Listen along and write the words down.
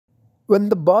When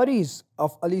the bodies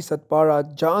of Ali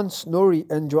Satpara, John Snorri,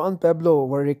 and Juan Pablo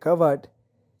were recovered,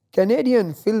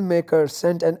 Canadian filmmaker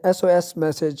sent an SOS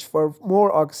message for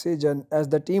more oxygen as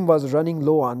the team was running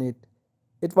low on it.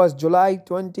 It was July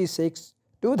 26,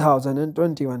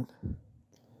 2021.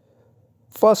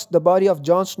 First, the body of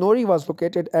John Snorri was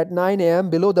located at 9 am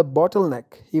below the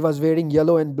bottleneck. He was wearing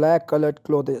yellow and black colored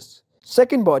clothes.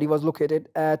 Second body was located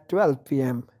at 12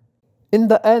 pm. In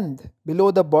the end,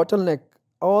 below the bottleneck,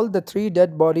 all the three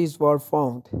dead bodies were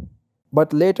found.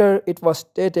 But later it was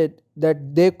stated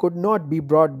that they could not be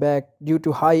brought back due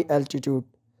to high altitude.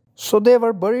 So they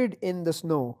were buried in the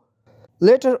snow.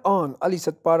 Later on, Ali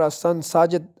Satpara's son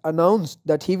Sajid announced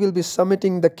that he will be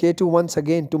summiting the K2 once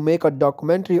again to make a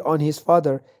documentary on his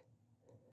father